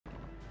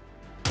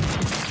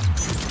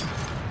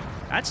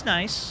That's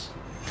nice.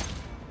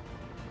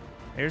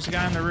 There's a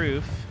guy on the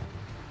roof.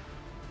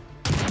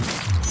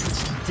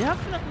 It's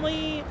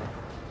definitely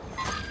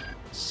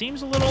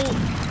seems a little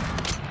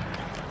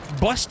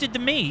busted to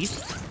me.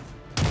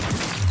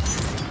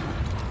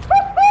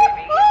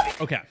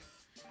 Okay.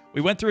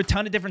 We went through a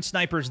ton of different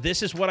snipers.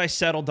 This is what I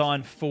settled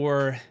on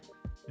for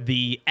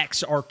the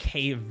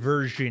XRK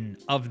version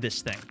of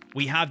this thing.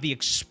 We have the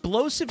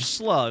explosive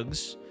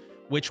slugs,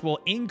 which will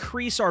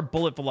increase our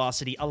bullet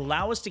velocity,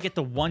 allow us to get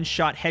the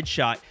one-shot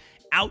headshot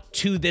out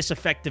to this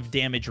effective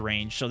damage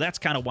range. So that's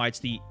kind of why it's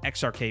the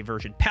XRK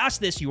version. Past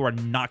this, you are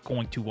not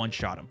going to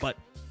one-shot them, but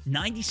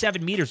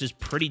 97 meters is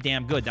pretty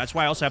damn good. That's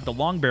why I also have the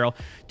long barrel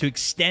to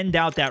extend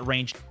out that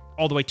range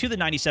all the way to the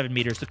 97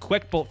 meters. The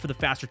quick bolt for the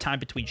faster time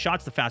between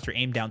shots, the faster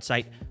aim down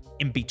sight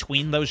in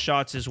between those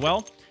shots, as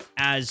well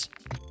as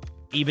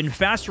even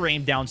faster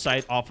aim down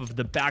sight off of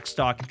the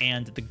backstock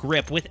and the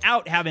grip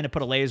without having to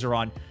put a laser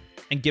on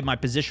and give my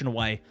position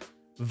away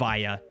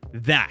via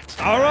that.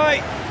 All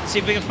right, let's see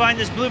if we can find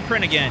this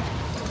blueprint again.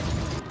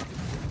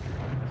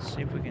 Let's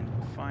see if we can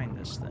find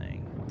this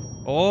thing.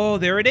 Oh,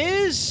 there it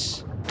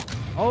is.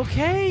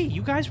 Okay,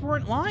 you guys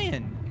weren't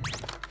lying.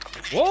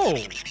 Whoa.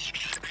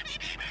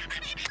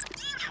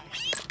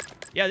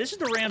 Yeah, this is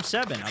the Ram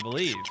 7, I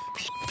believe.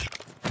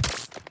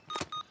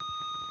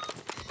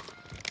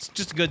 It's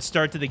just a good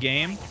start to the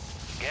game.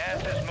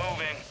 Gas is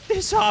moving.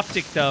 This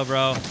optic, though,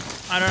 bro.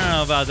 I don't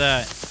know about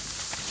that.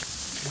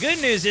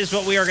 Good news is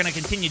what we are going to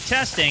continue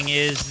testing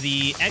is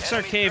the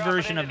XRK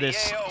version of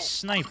this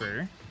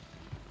sniper,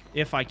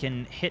 if I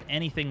can hit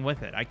anything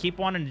with it. I keep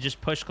wanting to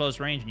just push close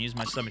range and use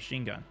my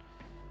submachine gun.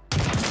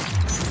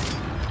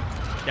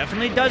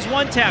 Definitely does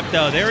one tap,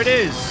 though. There it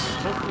is.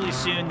 Hopefully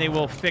soon they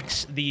will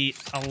fix the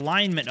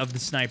alignment of the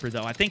sniper,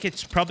 though. I think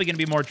it's probably going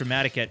to be more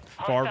dramatic at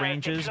far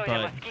ranges,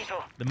 but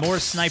the more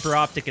sniper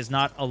optic is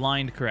not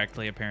aligned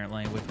correctly,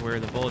 apparently, with where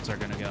the bullets are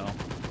going to go.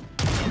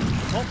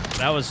 Oh,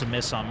 that was a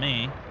miss on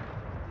me.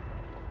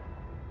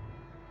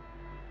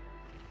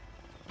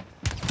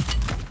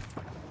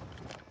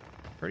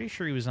 Pretty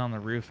sure he was on the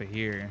roof of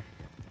here.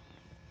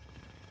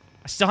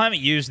 I still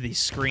haven't used these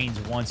screens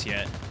once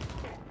yet.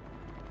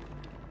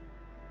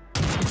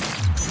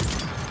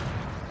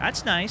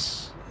 That's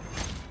nice.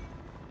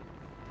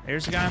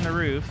 There's a guy on the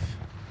roof.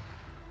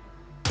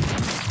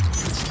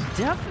 It's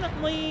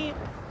definitely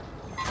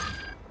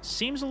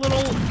seems a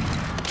little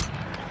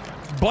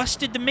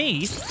busted to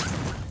me.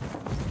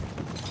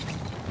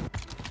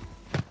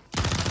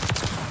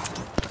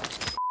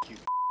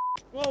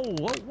 Whoa,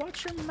 whoa,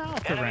 watch your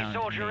mouth around. Enemy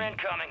soldier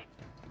incoming.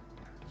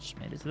 Just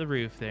made it to the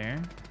roof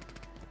there.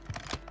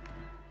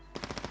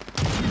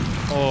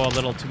 Oh, a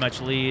little too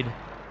much lead.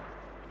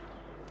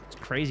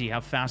 Crazy how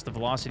fast the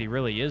velocity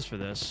really is for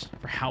this.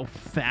 For how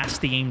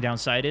fast the aim down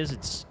sight is,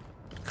 it's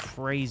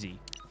crazy.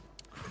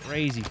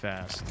 Crazy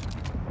fast.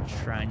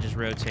 Try and just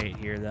rotate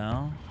here,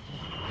 though.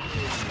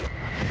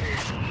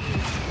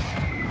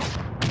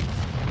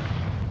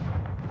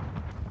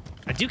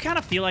 I do kind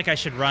of feel like I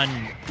should run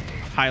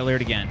high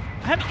alert again.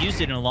 I haven't used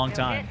it in a long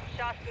time.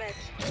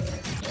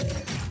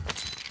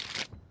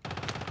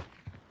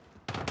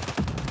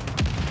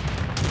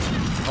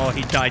 Oh,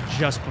 he died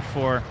just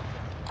before.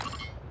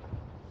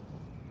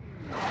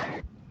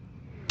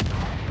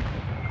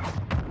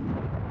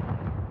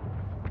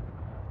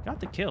 Got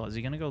the kill. Is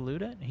he going to go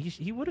loot it?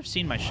 He would have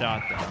seen my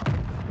shot, though.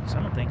 So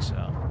I don't think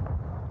so.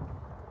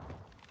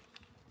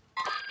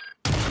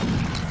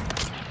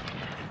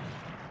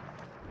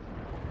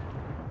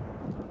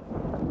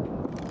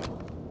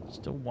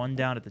 Still one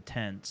down at the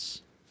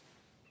tents.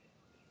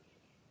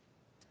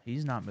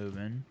 He's not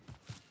moving.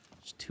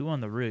 There's two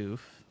on the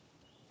roof.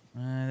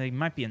 They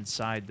might be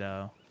inside,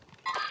 though.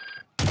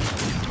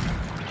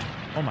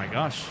 Oh, my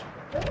gosh.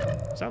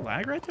 Is that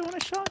lag right there when I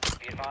shot?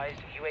 Be advised,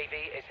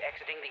 UAV is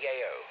exiting the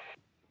AO.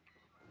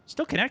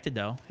 Still connected,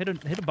 though. Hit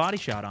a body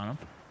shot on him.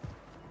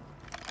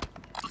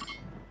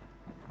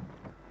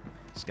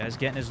 This guy's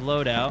getting his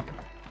load out.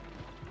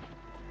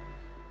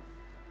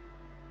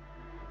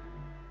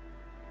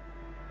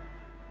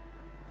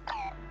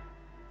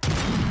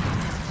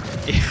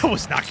 I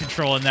was not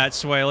controlling that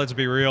sway, let's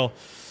be real.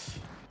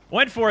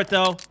 Went for it,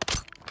 though.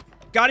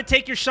 Gotta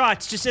take your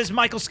shots, just as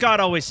Michael Scott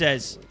always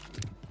says.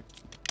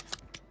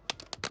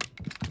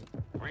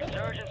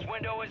 Resurgence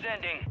window is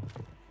ending.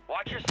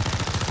 Watch your...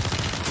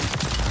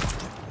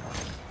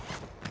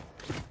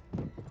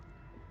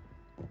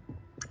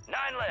 9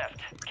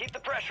 left. Keep the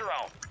pressure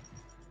on.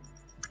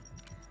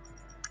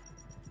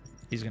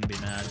 He's gonna be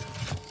mad.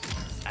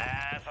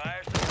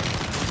 Fire.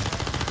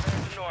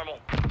 Normal.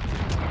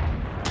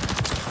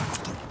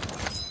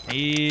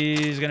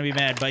 He's gonna be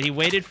mad, but he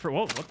waited for...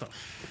 Whoa, what the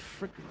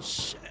frick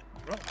shit,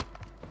 bro?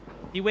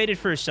 He waited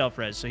for his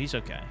self-res, so he's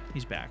okay.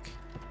 He's back.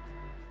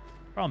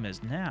 Problem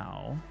is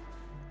now...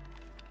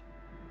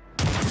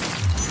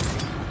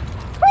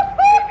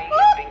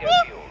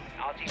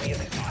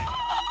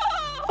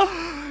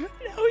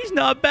 No, he's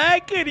not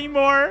back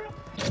anymore.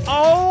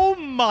 Oh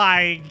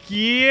my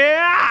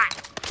god!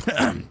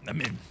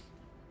 I'm in.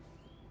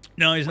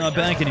 No, he's not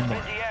back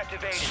anymore.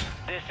 activated.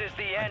 This is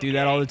the end. I do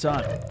that all the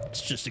time.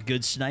 It's just a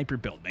good sniper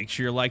build. Make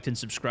sure you're liked and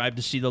subscribed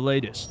to see the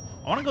latest.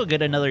 I want to go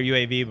get another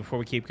UAV before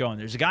we keep going.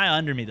 There's a guy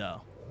under me,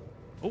 though.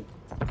 Oh.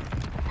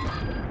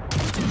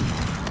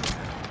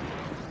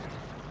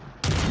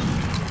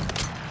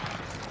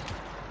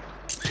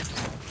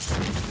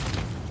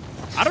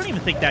 I don't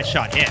even think that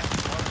shot hit.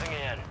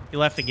 He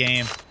left the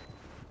game.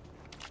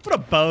 What a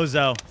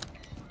bozo.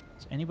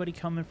 Is anybody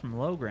coming from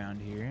low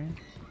ground here?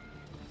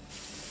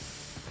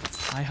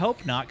 I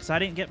hope not, because I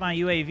didn't get my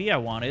UAV I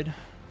wanted.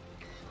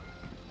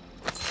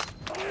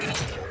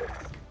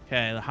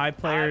 Okay, the high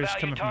player is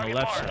coming from the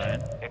left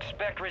side.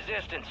 Expect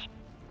resistance.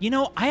 You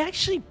know, I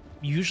actually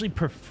usually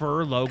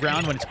prefer low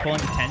ground when it's pulling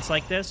tents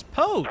like this.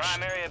 Poached.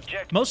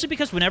 Mostly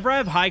because whenever I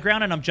have high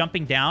ground and I'm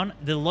jumping down,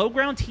 the low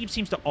ground team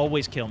seems to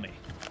always kill me.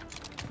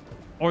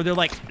 Or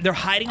they're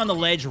hiding on the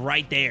ledge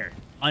right there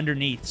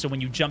underneath. So when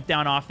you jump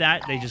down off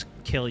that, they just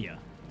kill you.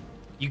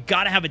 You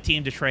got to have a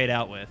team to trade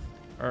out with.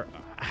 Or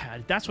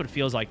that's what it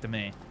feels like to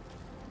me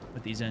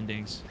with these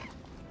endings.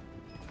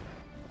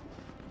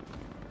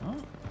 Oh,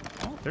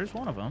 there's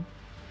one of them.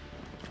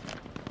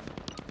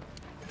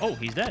 Oh,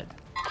 he's dead.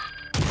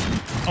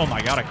 Oh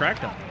my god, I cracked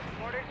him.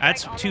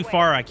 That's too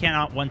far. I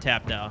cannot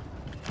one-tap now.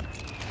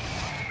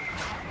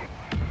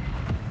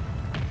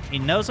 He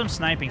knows I'm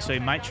sniping, so he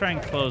might try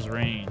and close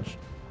range.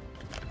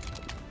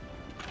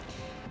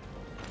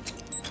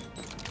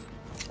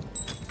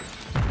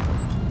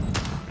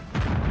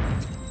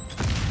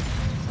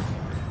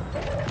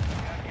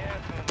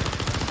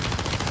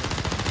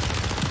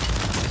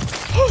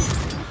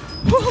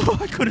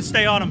 I couldn't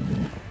stay on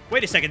him.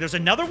 Wait a second, there's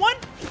another one?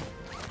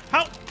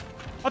 How?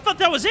 I thought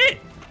that was it.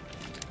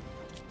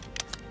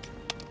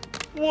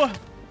 What?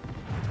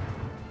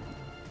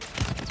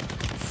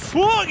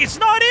 Fuck, it's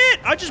not it.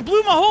 I just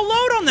blew my whole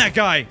load on that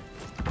guy.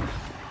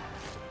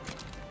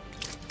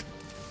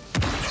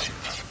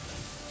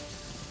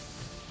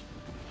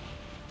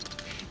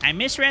 I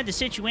misread the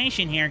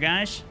situation here,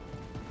 guys.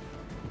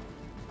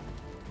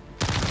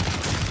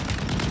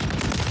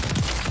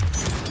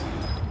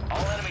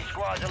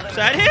 Is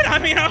that it? I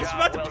mean, I was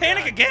about to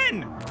panic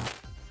again.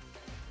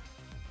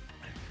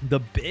 The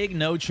big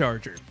no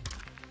charger.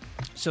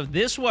 So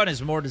this one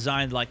is more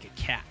designed like a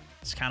cat.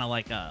 It's kind of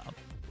like a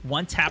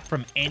one tap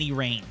from any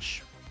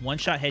range. One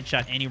shot,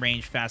 headshot, any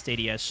range, fast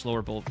ADS,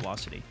 slower bullet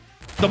velocity.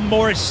 The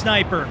Morris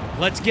Sniper.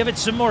 Let's give it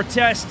some more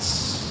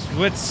tests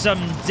with some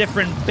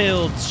different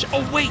builds.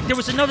 Oh, wait, there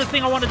was another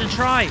thing I wanted to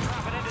try.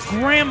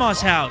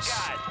 Grandma's house.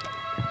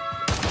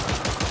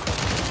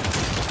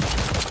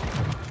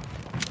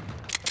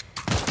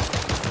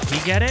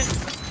 You get it?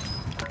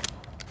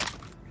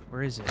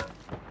 Where is it?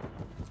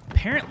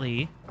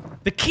 Apparently,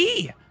 the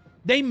key!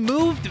 They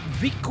moved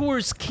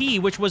Vicor's key,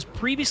 which was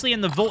previously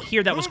in the vault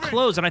here that was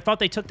closed, and I thought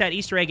they took that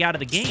Easter egg out of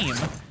the game,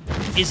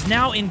 is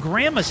now in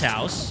Grandma's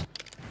house.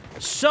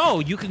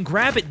 So, you can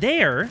grab it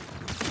there.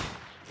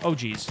 Oh,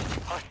 jeez.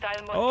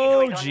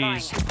 Oh,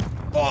 jeez.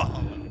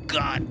 Oh,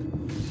 God.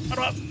 How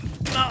do I...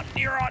 No,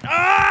 you're on.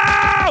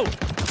 Oh!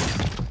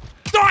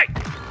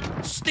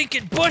 Die!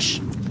 Stinking bush!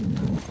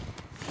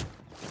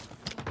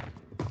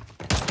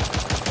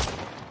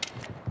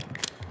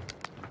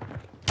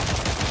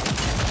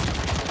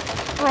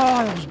 Oh,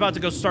 I was about to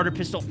go starter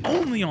pistol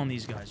only on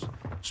these guys.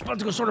 I was about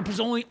to go starter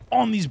pistol only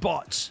on these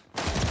bots.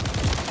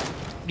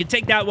 You can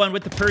take that one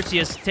with the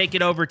Perseus, take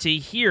it over to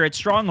here at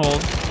Stronghold,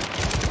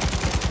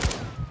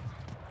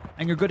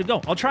 and you're good to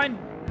go. I'll try and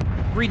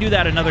redo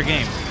that another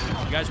game.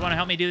 You guys want to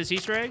help me do this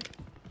Easter egg?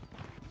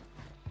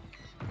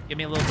 Give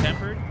me a little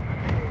tempered.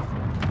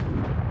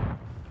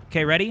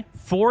 Okay, ready?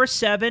 4,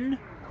 7,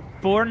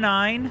 4,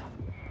 9,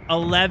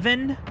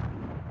 11,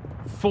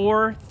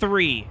 4,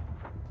 3.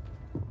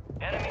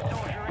 Enemy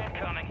soldier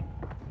incoming.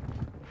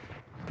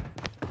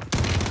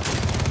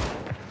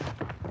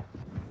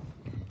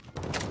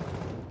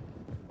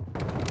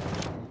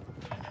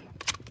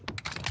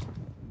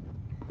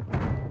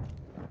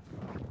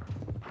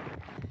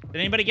 Did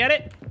anybody get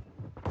it?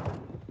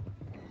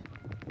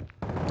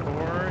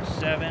 4,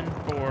 7,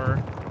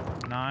 4,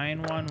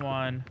 9, 1,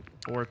 1,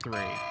 4, 3.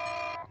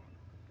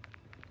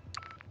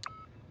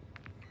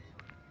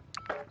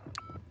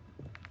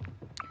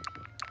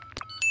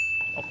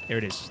 Oh, there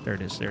it is. There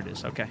it is. There it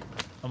is. Okay.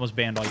 Almost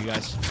banned all you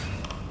guys.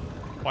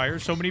 Why are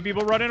so many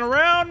people running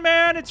around,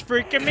 man? It's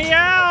freaking me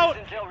out.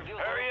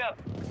 Hurry up.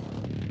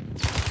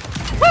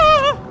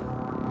 Ah!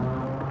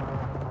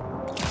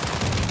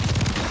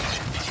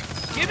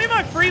 Give me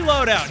my free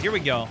loadout. Here we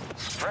go.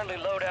 Friendly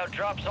loadout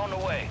drops on the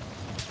way.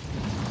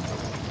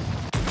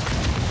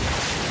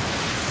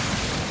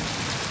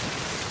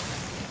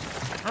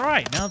 All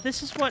right, now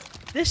this is what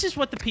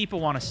the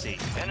people want to see.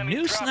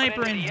 New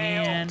sniper in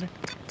hand.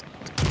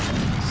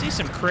 See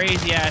some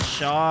crazy ass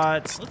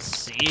shots. Let's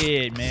see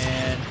it,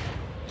 man.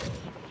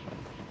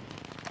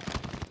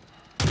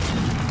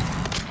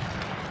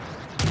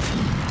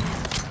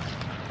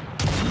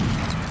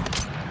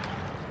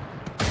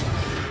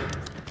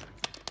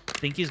 I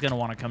think he's gonna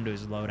want to come to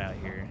his loadout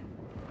here.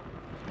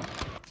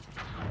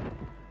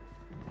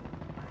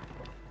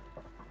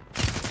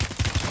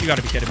 You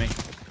gotta be kidding me.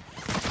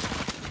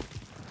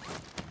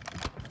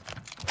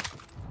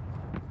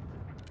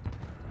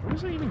 Where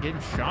was I even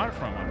getting shot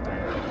from up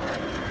there?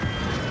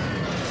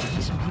 I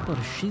need some people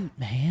to shoot,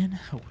 man.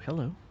 Oh,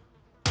 hello.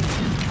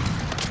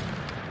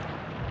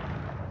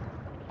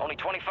 Only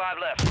 25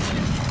 left.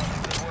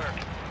 Good work.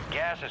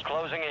 Gas is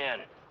closing in.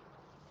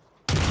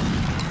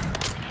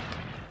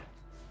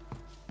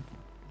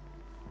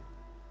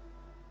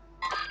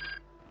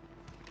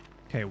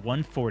 Okay,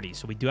 140.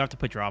 So we do have to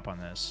put drop on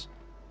this.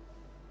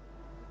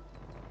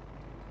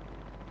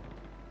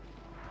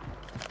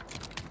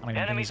 I don't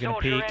even think he's gonna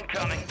peek.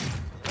 Incoming.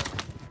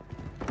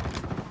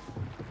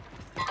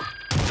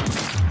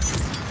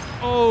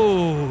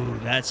 Oh,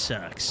 that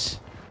sucks.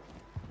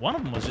 One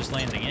of them was just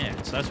landing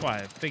in, so that's why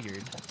I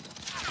figured.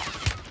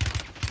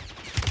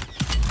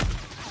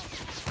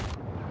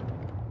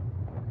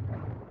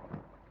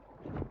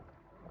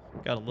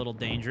 Got a little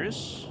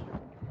dangerous.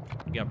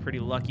 We got pretty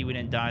lucky we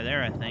didn't die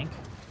there, I think.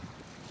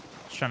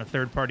 Just trying to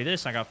third party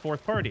this. I got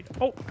fourth partied.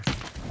 Oh!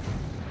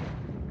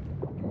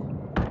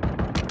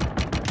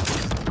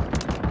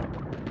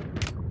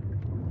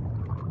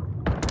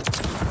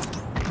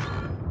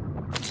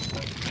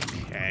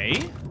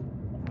 Okay.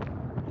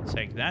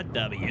 Take that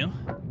W.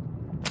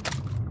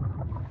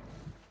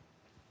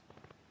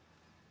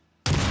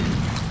 I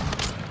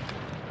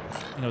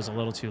think there was a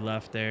little too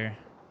left there.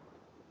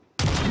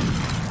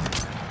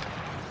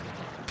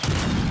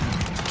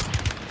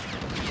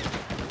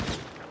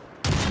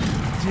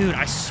 Dude,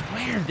 I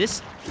swear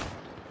this...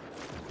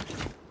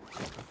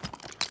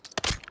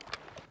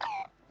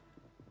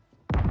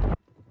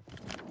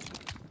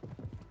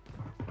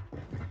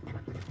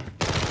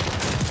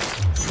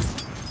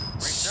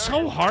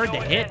 So hard to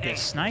hit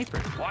this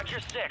sniper. Watch your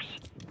 6.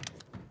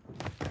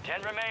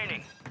 10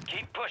 remaining.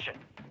 Keep pushing.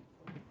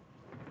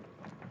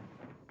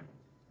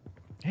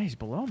 Hey, he's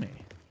below me.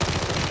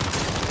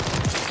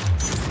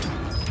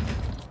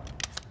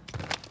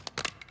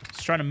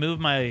 Just trying to move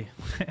my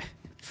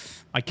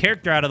my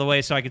character out of the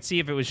way so I could see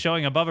if it was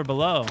showing above or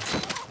below.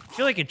 I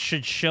feel like it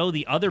should show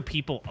the other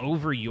people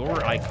over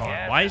your icon.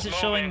 Yes, Why is it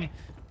showing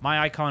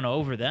my icon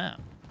over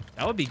them?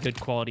 That would be good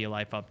quality of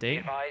life update.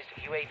 Advised,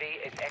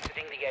 UAV is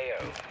exiting the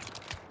AO.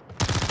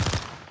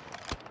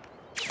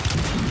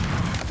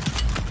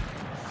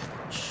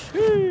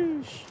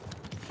 Sheesh.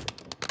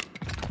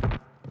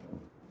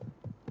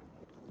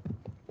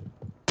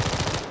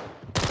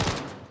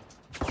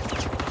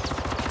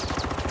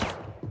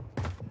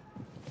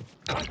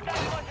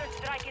 Mortar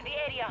strike in the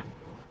area.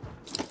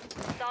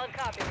 Solid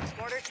copy.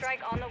 Mortar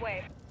strike on the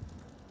way.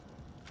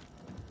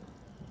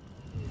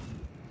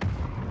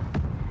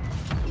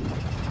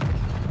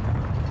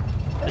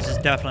 This is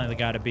definitely the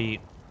guy to beat.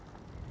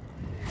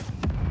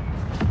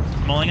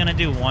 I'm only gonna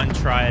do one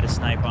try at a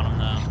snipe on him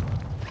though.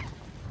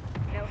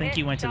 I think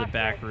he went to the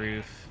back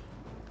roof.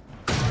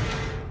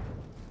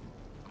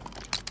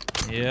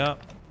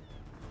 Yep.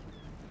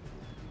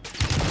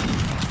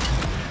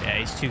 Yeah,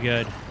 he's too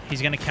good.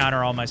 He's gonna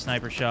counter all my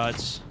sniper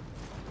shots.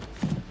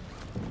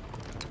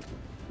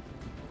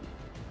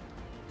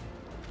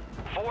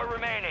 4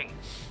 remaining.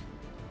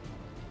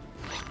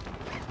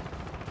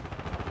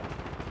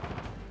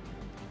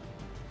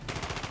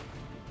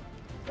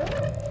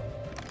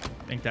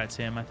 I think that's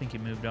him. I think he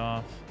moved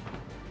off.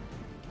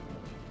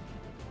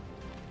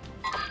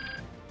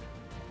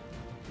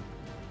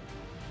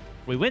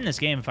 We win this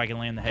game if I can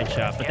land the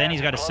headshot, but then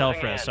he's got a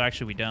self-res, so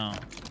actually we don't.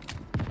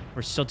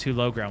 We're still too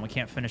low ground. We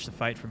can't finish the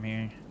fight from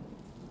here.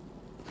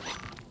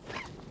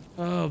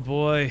 Oh,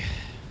 boy.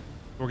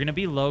 We're going to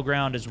be low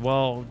ground as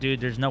well.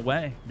 Dude, there's no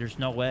way. There's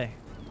no way.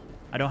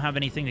 I don't have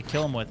anything to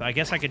kill him with. I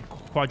guess I could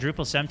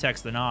quadruple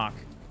Semtex the knock.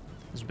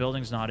 This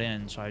building's not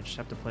in, so I just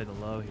have to play the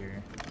low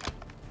here.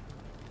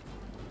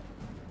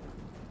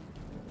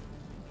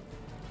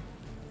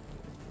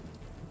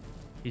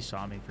 He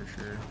saw me for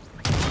sure.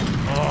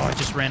 Oh, I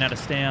just ran out of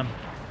stam.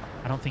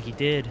 I don't think he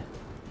did.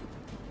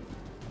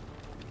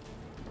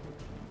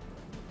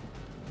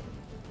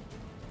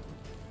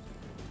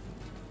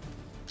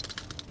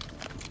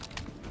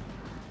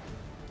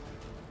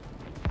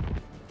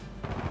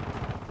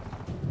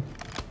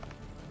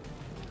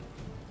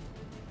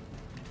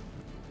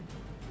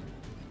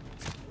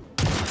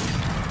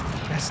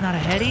 That's not a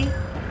heady?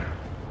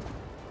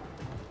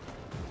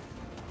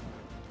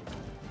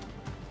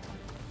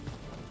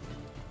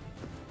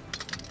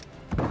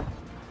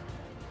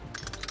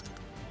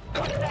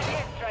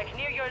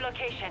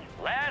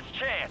 Last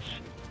chance.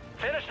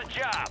 Finish the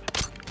job.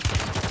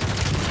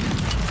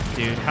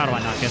 Dude, how do I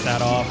not get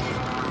that off?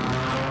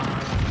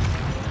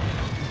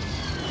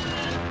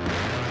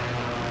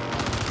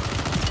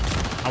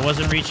 I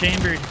wasn't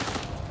rechambered. Oh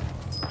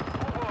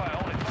boy,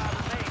 only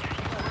 5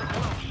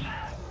 remain.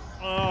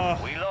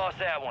 Oh, We lost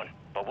that one,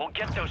 but we'll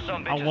get those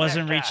some bitches I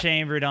wasn't next time.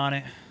 rechambered on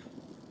it.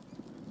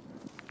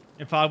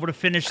 If I would have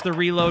finished the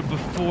reload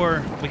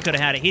before, we could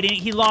have had it. He didn't.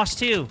 He lost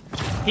too.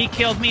 He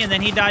killed me, and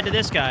then he died to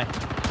this guy.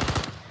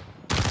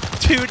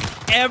 Dude,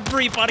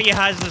 everybody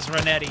has this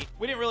Renetti.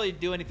 We didn't really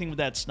do anything with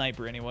that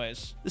sniper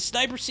anyways. The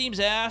sniper seems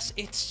ass.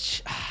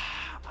 It's...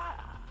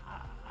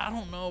 I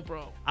don't know,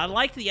 bro. I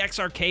like the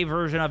XRK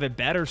version of it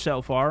better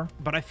so far,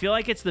 but I feel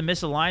like it's the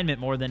misalignment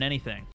more than anything.